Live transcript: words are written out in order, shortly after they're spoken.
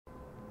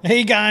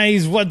Hey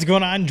guys, what's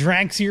going on?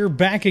 Draax here,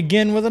 back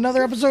again with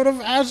another episode of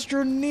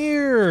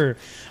Astroneer.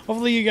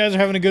 Hopefully you guys are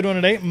having a good one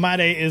today. My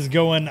day is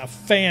going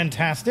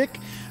fantastic.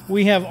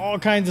 We have all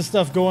kinds of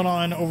stuff going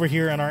on over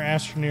here in our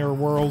Astroneer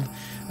world.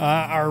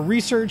 Our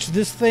research,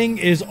 this thing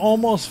is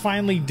almost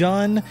finally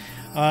done.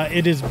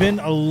 It has been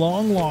a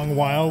long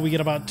while. We get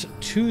about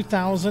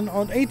 2,000,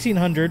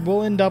 1,800.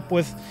 We'll end up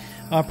with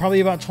probably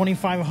about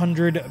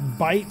 2,500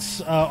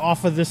 bytes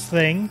off of this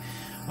thing.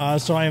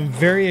 So I am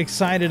very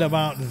excited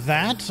about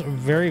that,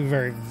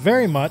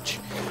 very much.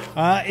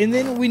 And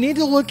then we need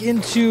to look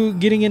into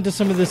getting into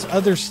some of this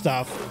other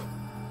stuff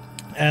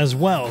as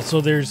well. So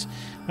there's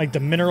like the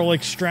mineral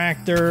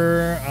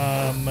extractor.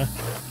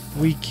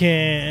 We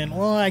can,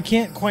 well, I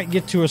can't quite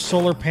get to a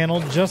solar panel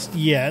just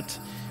yet.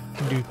 We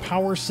can do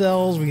power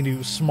cells. We can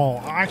do small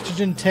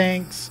oxygen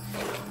tanks.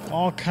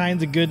 All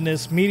kinds of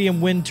goodness. Medium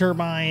wind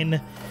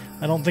turbine.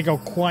 I don't think I'll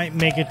quite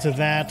make it to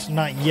that.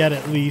 Not yet,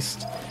 at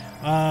least.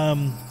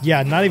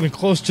 Yeah, not even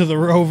close to the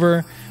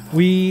rover.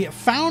 We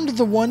found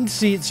the one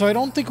seat, so I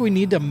don't think we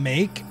need to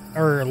make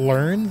or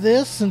learn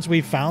this since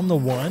we found the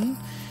one.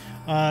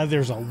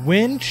 There's a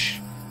winch.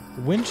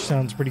 Winch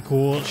sounds pretty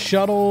cool.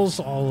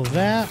 Shuttles, all of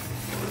that.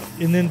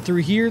 And then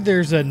through here,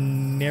 there's a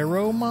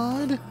narrow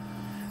mod.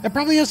 That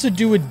probably has to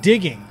do with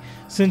digging,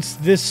 since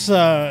this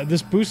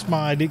this boost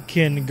mod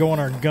can go on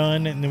our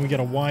gun, and then we get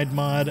a wide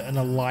mod, an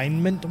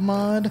alignment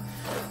mod.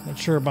 Not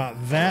sure about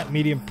that.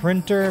 Medium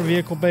printer,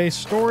 vehicle base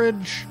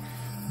storage,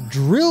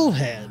 drill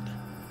head.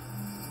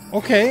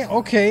 Okay,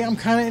 I'm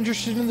kind of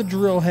interested in the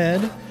drill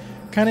head.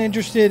 Kind of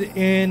interested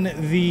in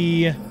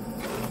the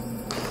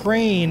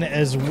crane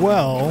as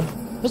well.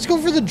 Let's go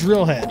for the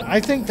drill head. I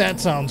think that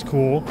sounds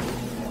cool.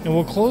 And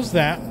we'll close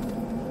that.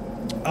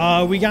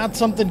 We got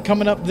something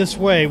coming up this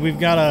way. We've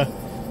got a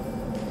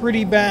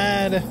pretty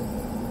bad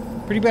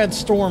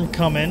storm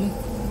coming.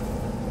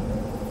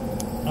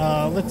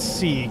 Let's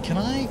see. Can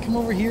I come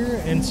over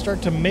here and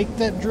start to make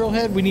that drill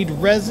head? We need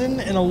resin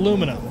and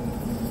aluminum.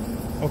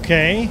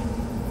 Okay.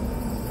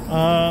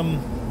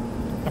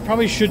 I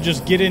probably should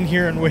just get in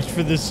here and wait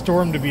for this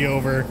storm to be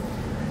over,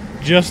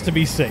 just to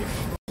be safe.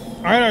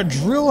 Alright, our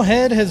drill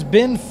head has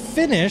been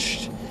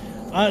finished.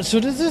 So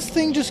does this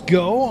thing just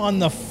go on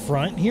the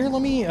front here?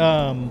 Let me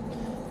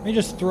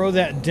just throw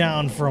that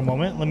down for a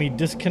moment. Let me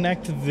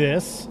disconnect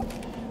this.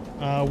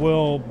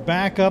 We'll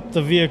back up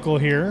the vehicle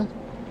here.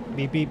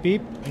 Beep, beep,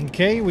 beep.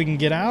 Okay, we can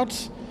get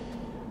out.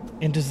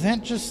 And does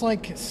that just,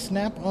 like,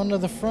 snap onto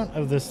the front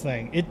of this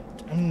thing?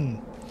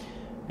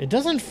 It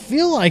doesn't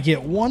feel like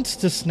it wants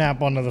to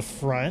snap onto the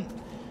front.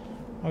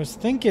 I was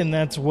thinking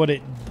that's what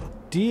it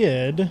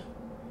did,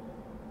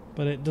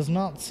 but it does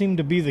not seem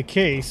to be the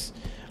case.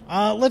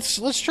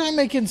 Let's try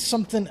making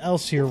something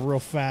else here real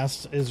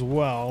fast as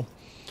well.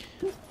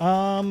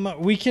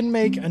 We can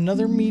make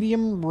another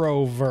medium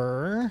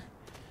rover.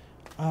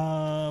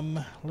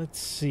 Let's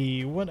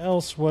see. What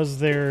else was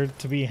there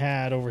to be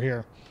had over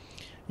here?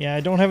 Yeah,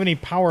 I don't have any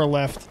power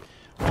left.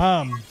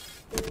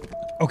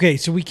 Okay,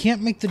 so we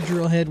can't make the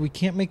drill head. We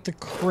can't make the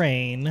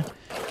crane.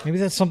 Maybe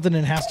that's something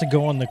that has to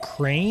go on the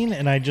crane,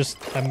 and I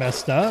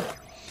messed up.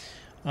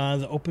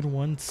 The open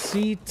one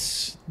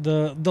seat.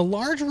 The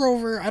large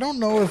rover, I don't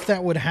know if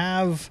that would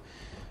have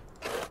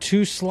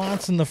 2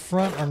 slots in the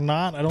front or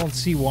not. I don't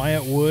see why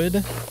it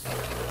would.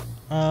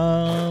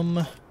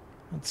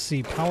 Let's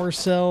see. Power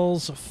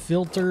cells,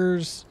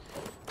 filters,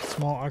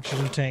 small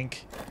oxygen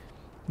tank.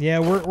 Yeah,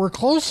 we're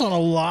close on a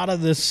lot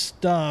of this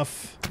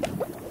stuff,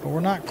 but we're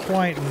not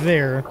quite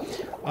there.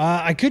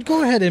 I could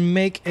go ahead and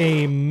make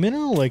a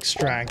mineral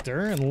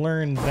extractor and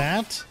learn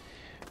that.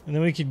 And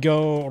then we could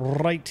go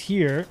right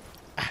here.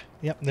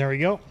 Yep, there we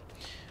go.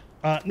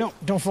 No,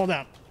 don't fall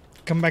down.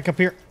 Come back up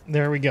here.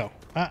 There we go.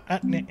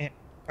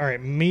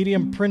 Alright,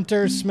 medium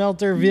printer,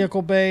 smelter,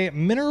 vehicle bay,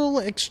 mineral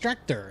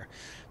extractor.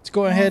 Let's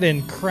go ahead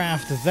and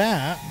craft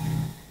that.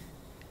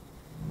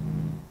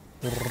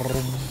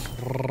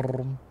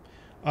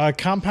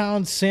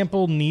 Compound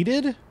sample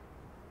needed?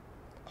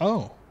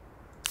 Oh.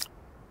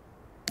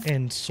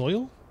 And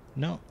soil?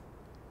 No.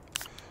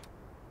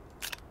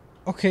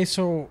 Okay,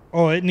 so...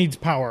 Oh, it needs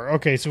power.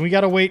 Okay, so we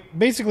gotta wait...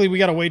 Basically, we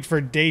gotta wait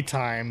for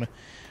daytime,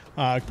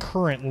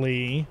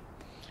 currently.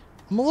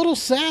 I'm a little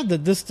sad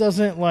that this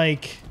doesn't,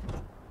 like,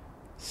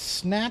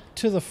 snap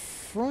to the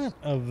front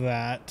of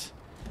that.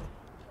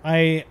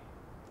 I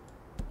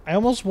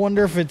almost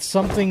wonder if it's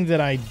something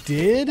that I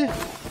did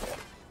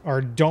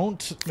or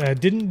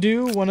didn't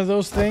do, one of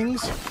those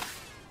things.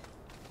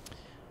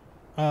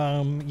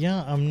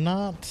 Yeah,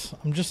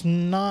 I'm just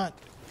not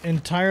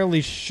entirely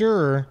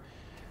sure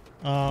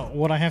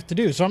what I have to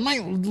do. So I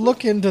might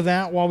look into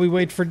that while we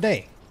wait for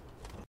day.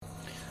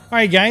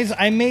 Alright guys,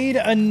 I made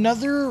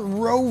another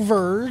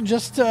rover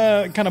just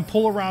to kind of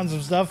pull around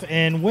some stuff,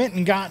 and went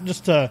and got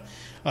just a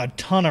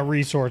ton of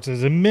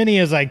resources, as many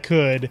as I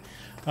could.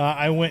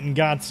 I went and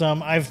got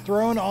some. I've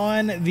thrown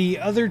on the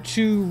other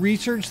 2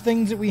 research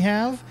things that we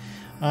have.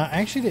 I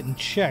actually didn't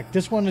check.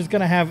 This one is going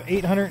to have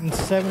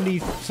 870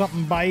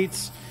 something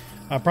bytes.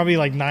 Probably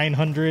like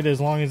 900 as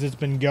long as it's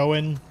been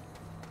going.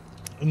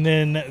 And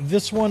then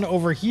this one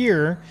over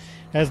here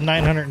has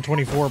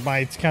 924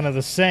 bytes, kind of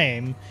the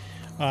same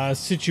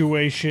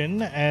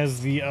situation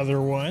as the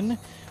other one.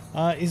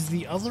 Is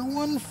the other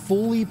one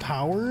fully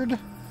powered?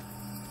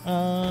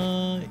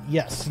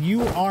 Yes,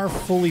 you are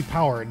fully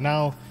powered.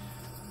 Now,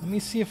 let me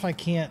see if I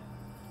can't...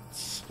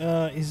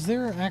 is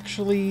there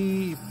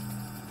actually...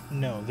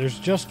 No, there's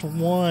just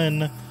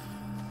one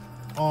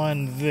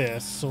on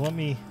this. So let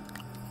me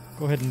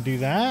go ahead and do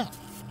that.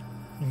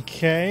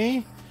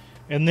 Okay.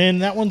 And then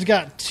that one's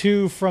got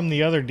 2 from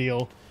the other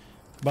deal.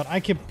 But I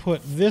could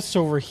put this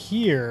over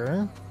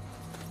here.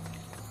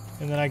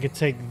 And then I could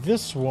take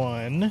this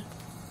one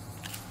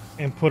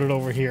and put it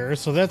over here.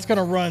 So that's going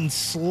to run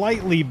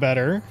slightly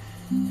better.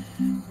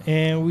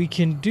 And we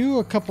can do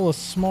a couple of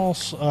small...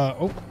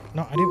 oh,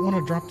 no, I didn't want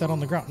to drop that on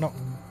the ground. No,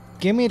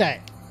 give me that.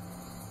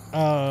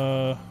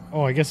 Oh,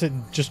 I guess it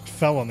just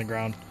fell on the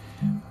ground.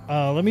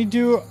 Let me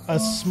do a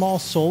small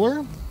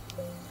solar.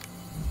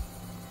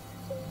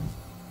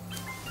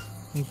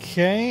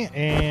 Okay,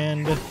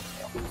 and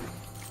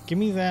give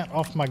me that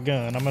off my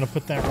gun. I'm going to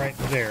put that right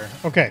there.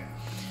 Okay,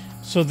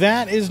 so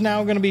that is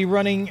now going to be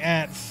running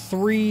at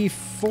 3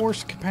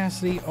 force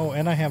capacity. Oh,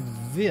 and I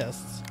have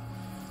this.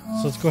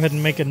 So let's go ahead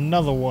and make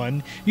another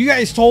one. You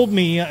guys told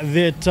me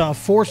that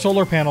 4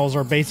 solar panels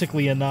are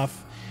basically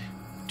enough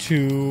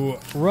to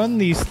run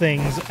these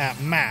things at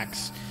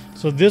max.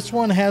 So this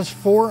one has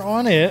 4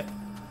 on it.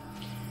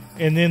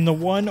 And then the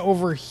one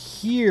over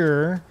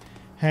here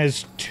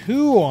has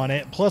 2 on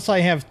it, plus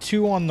I have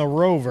 2 on the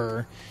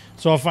rover.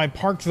 So if I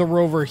park the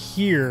rover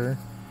here,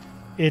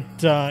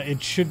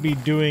 it should be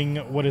doing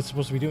what it's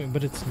supposed to be doing,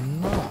 but it's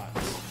not.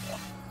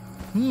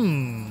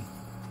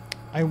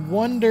 I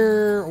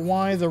wonder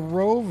why the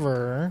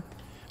rover...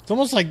 It's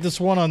almost like this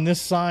one on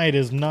this side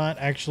is not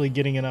actually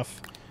getting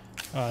enough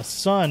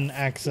sun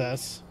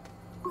access.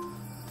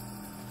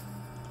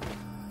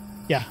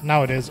 Yeah,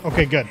 now it is.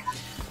 Okay, good.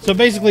 So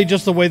basically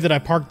just the way that I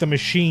parked the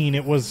machine,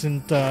 it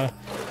wasn't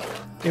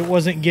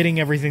getting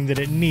everything that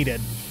it needed.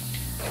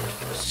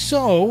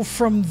 So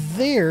from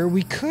there,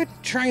 we could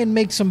try and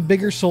make some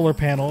bigger solar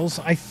panels.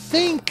 I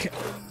think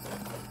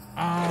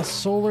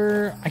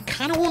solar... I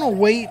kind of want to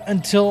wait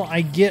until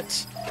I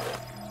get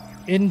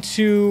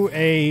into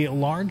a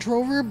large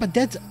rover, but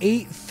that's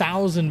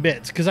 8,000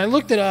 bits. Because I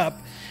looked it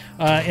up,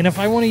 and if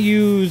I want to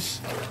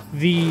use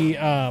the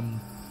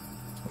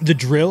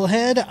drill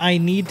head, I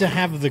need to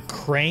have the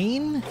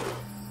crane,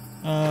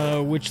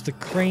 which the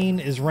crane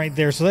is right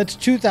there. So that's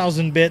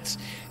 2,000 bits,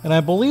 and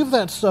I believe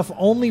that stuff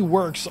only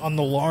works on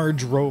the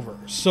large rover.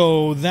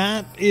 So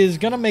that is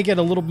going to make it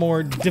a little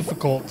more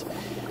difficult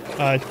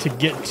to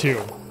get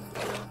to.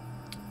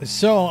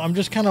 So I'm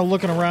just kind of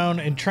looking around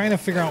and trying to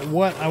figure out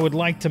what I would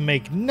like to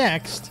make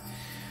next.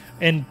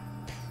 And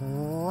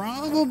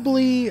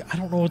probably, I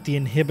don't know what the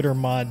inhibitor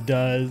mod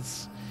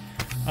does,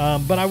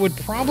 but I would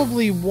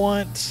probably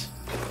want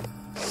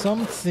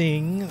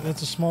something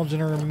that's a small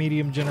generator,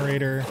 medium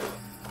generator,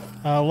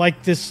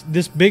 like this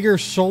bigger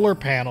solar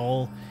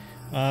panel,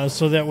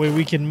 so that way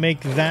we can make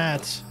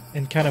that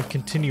and kind of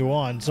continue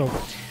on. So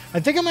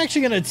I think I'm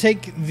actually going to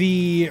take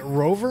the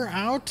rover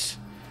out.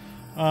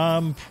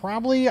 I'll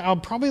probably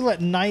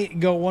let night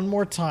go one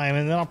more time,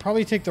 and then I'll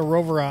probably take the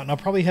rover out, and I'll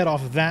probably head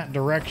off that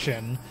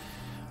direction.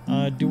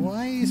 Do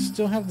I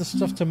still have the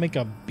stuff to make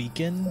a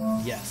beacon?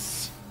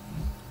 Yes.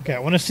 Okay, I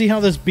want to see how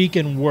this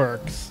beacon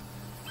works.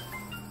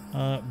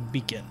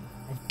 Beacon.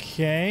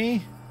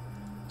 Okay.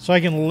 So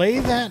I can lay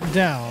that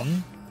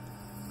down.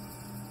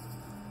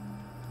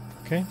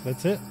 Okay,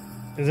 that's it.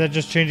 Is that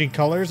just changing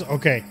colors?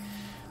 Okay.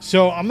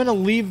 So I'm going to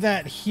leave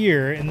that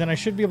here, and then I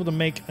should be able to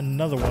make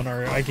another one,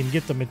 or I can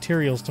get the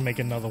materials to make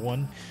another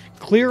one.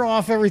 Clear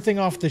off everything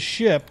off the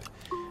ship,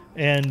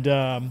 and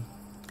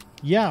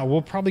yeah,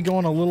 we'll probably go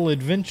on a little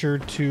adventure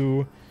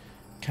to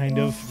kind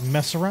of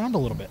mess around a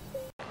little bit.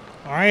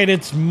 All right,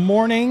 it's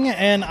morning,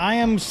 and I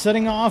am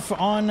setting off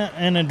on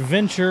an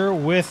adventure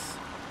with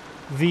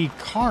the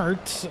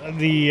cart,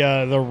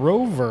 the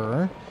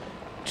rover,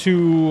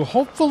 to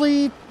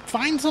hopefully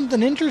find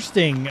something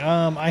interesting.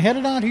 I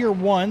headed out here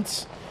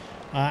once.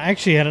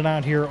 Actually headed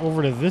out here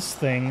over to this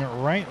thing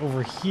right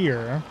over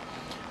here,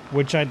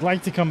 which I'd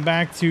like to come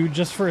back to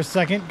just for a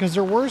second, because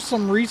there were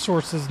some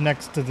resources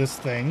next to this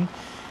thing.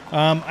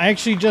 I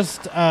actually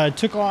just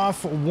took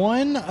off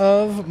one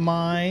of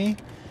my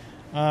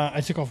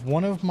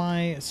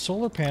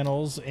solar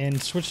panels and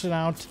switched it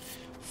out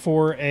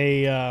for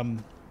a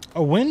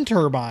wind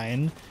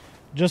turbine,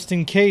 just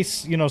in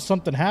case, you know,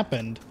 something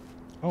happened.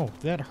 Oh,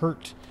 that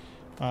hurt.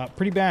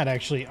 Pretty bad,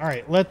 actually. All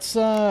right, let's...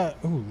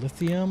 ooh,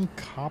 lithium,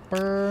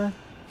 copper.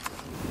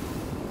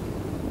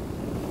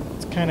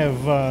 Let's kind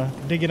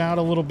of dig it out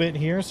a little bit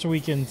here so we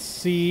can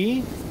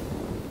see.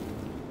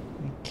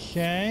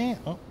 Okay.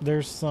 Oh,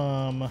 there's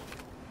some... I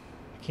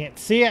can't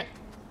see it.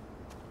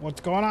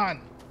 What's going on?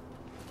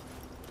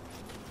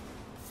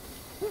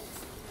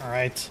 All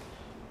right.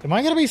 Am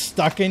I going to be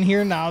stuck in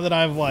here now that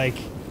I've, like,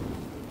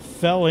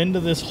 fell into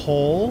this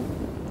hole?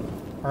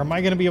 Or am I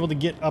going to be able to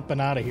get up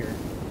and out of here?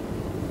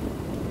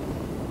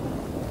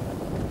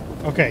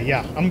 Okay,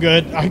 yeah, I'm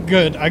good. I'm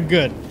good. I'm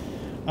good.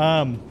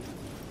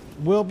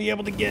 We'll be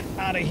able to get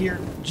out of here.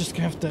 Just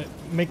gonna have to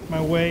make my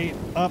way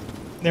up.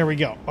 There we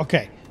go.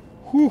 Okay.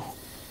 Whew.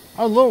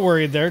 I was a little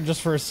worried there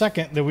just for a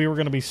second that we were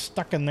gonna be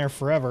stuck in there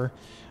forever.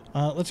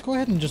 Let's go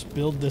ahead and just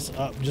build this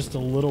up just a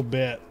little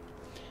bit.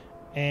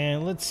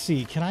 And let's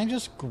see. Can I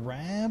just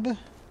grab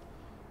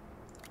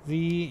the...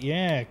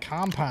 Yeah,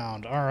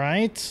 compound. All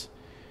right.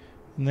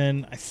 And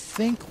then I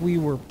think we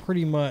were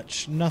pretty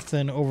much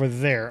nothing over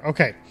there.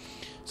 Okay.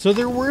 So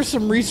there were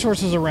some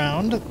resources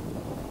around.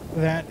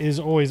 That is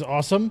always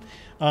awesome.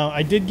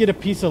 I did get a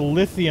piece of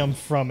lithium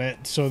from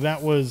it, so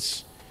that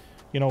was,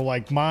 you know,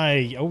 like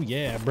my, oh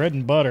yeah, bread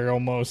and butter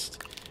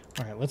almost.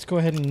 All right, let's go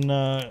ahead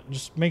and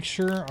just make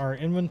sure our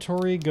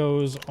inventory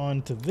goes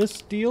onto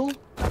this deal.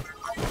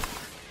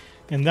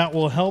 And that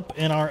will help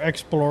in our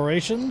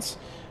explorations.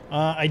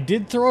 I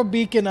did throw a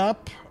beacon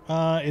up.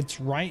 It's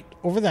right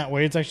over that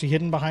way. It's actually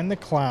hidden behind the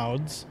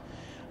clouds.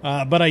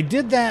 But I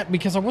did that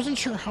because I wasn't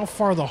sure how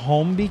far the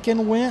home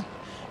beacon went.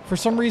 For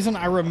some reason,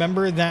 I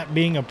remember that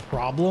being a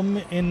problem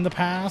in the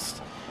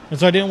past, and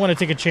so I didn't want to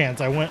take a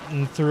chance. I went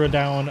and threw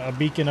down a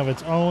beacon of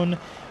its own,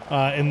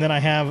 and then I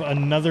have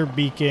another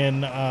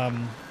beacon,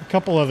 a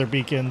couple other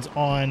beacons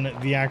on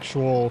the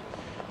actual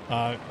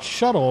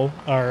shuttle,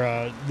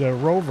 or the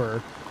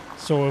rover.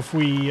 So if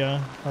we are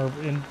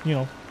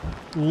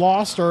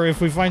lost, or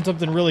if we find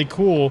something really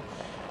cool,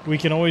 we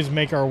can always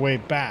make our way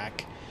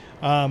back.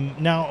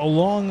 Now,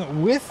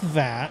 along with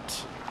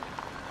that,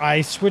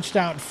 I switched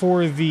out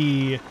for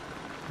the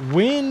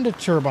wind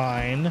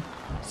turbine,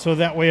 so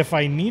that way if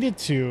I needed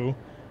to,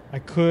 I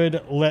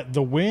could let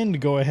the wind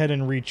go ahead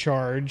and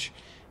recharge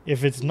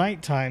if it's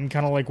nighttime,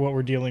 kind of like what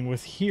we're dealing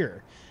with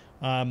here.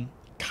 Kind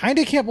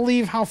of can't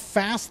believe how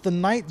fast the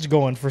night's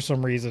going for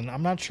some reason.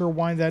 I'm not sure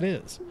why that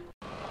is.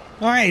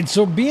 All right,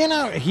 so being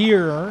out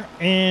here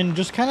and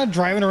just kind of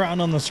driving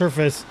around on the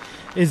surface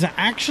is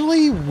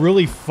actually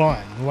really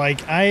fun.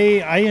 Like,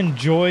 I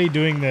enjoy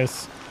doing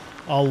this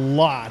a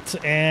lot,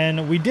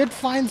 and we did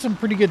find some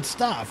pretty good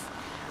stuff.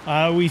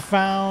 We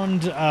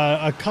found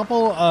a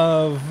couple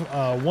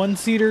of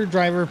one-seater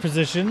driver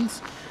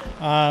positions.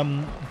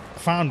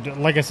 Found,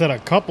 like I said, a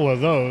couple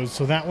of those,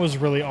 so that was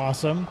really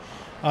awesome.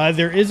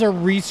 There is a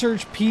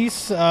research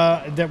piece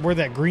where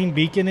that green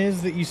beacon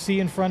is that you see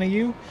in front of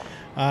you.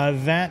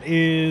 That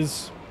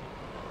is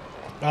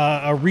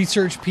a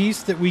research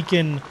piece that we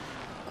can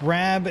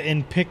grab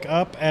and pick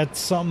up at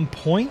some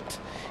point.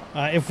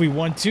 If we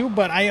want to,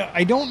 but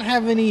I don't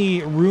have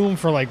any room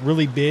for like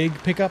really big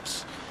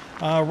pickups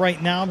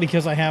right now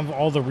because I have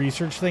all the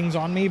research things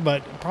on me,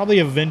 but probably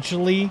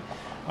eventually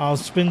I'll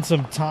spend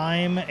some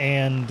time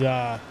and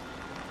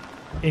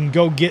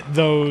go get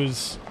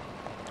those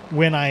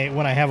when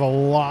I have a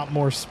lot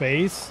more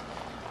space,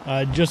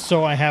 just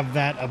so I have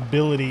that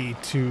ability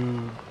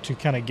to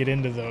kind of get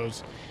into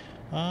those.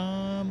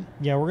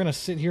 Yeah, we're gonna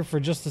sit here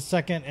for just a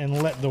second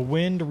and let the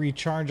wind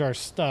recharge our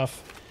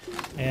stuff.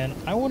 And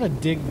I want to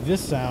dig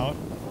this out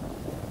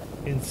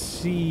and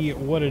see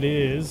what it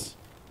is.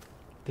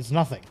 It's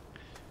nothing.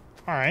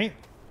 All right.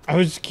 I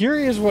was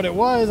curious what it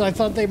was. I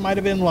thought they might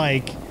have been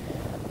like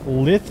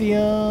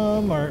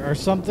lithium or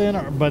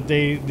something, but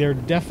they're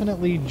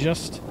definitely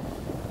just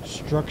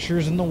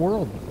structures in the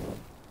world.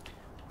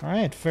 All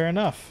right. Fair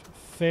enough.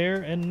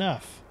 Fair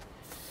enough.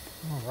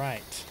 All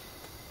right.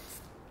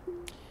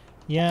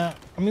 Yeah.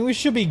 I mean, we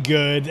should be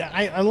good.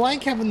 I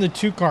like having the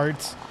two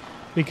carts,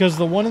 because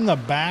the one in the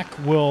back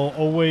will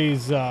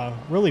always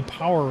really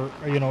power,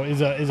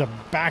 is a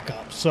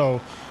backup.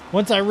 So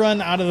once I run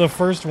out of the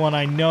first one,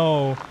 I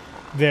know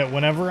that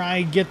whenever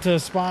I get to a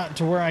spot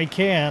to where I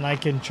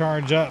can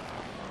charge up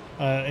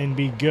and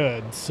be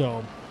good.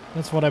 So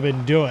that's what I've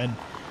been doing.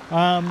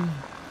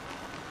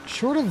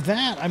 Short of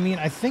that, I mean,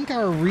 I think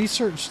our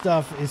research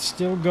stuff is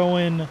still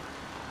going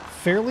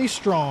fairly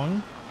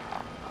strong,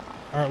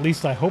 or at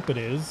least I hope it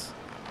is.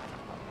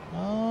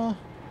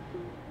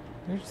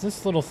 There's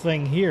this little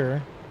thing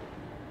here.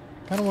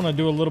 Kind of want to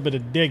do a little bit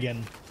of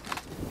digging.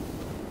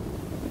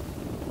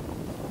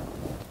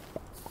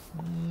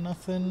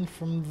 Nothing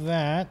from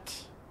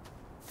that.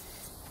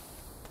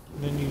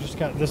 Then you just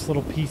got this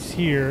little piece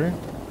here.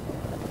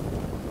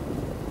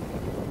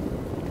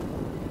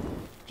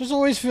 Just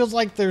always feels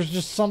like there's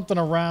just something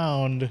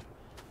around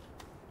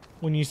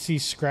when you see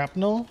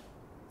shrapnel.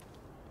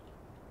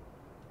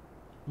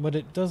 But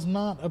it does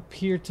not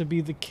appear to be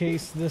the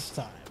case this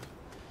time.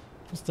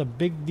 Just a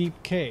big,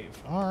 deep cave.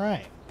 All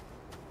right.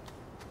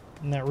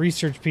 And that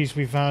research piece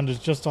we found is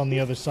just on the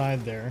other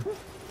side there.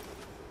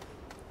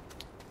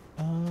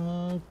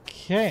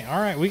 Okay.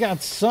 All right. We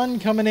got sun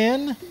coming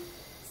in.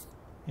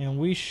 And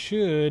we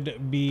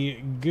should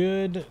be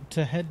good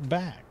to head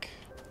back.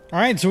 All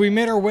right. So we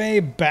made our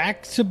way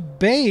back to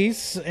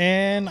base.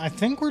 And I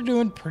think we're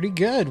doing pretty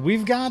good.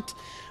 We've got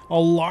a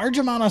large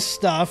amount of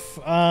stuff.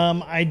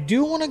 I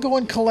do want to go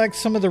and collect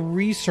some of the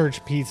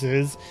research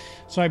pieces.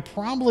 So I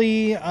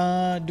probably,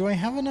 do I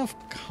have enough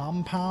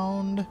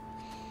compound?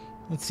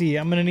 Let's see,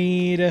 I'm going to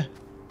need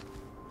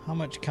How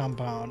much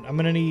compound? I'm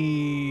gonna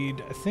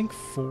need, I think,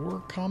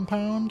 4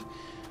 compound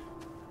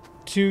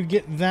to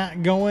get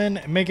that going.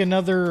 Make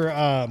another,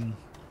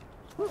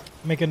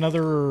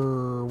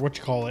 what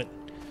you call it?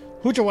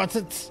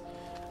 Hoocha-what's-its,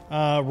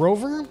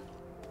 rover,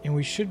 and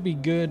we should be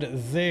good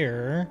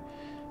there.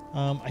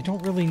 I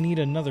don't really need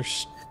another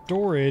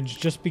storage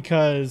just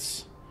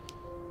because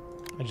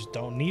I just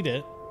don't need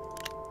it.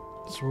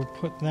 So we'll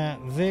put that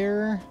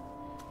there.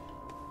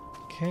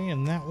 Okay,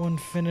 and that one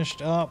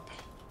finished up.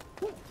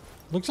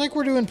 Looks like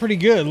we're doing pretty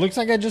good. Looks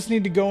like I just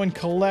need to go and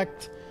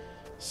collect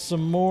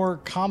some more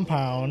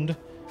compound,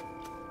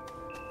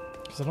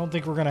 because I don't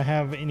think we're going to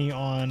have any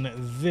on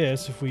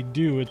this. If we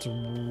do, it's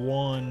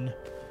 1.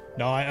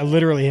 No, I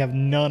literally have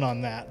none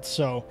on that.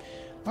 So,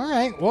 all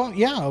right. Well,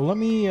 yeah, let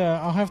me,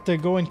 I'll have to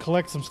go and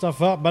collect some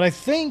stuff up. But I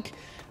think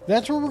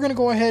that's where we're going to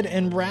go ahead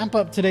and wrap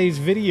up today's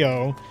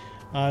video.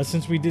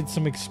 Since we did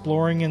some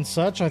exploring and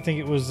such, I think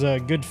it was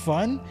good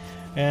fun.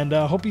 And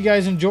hope you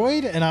guys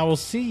enjoyed, and I will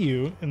see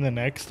you in the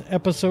next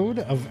episode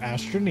of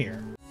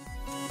Astroneer.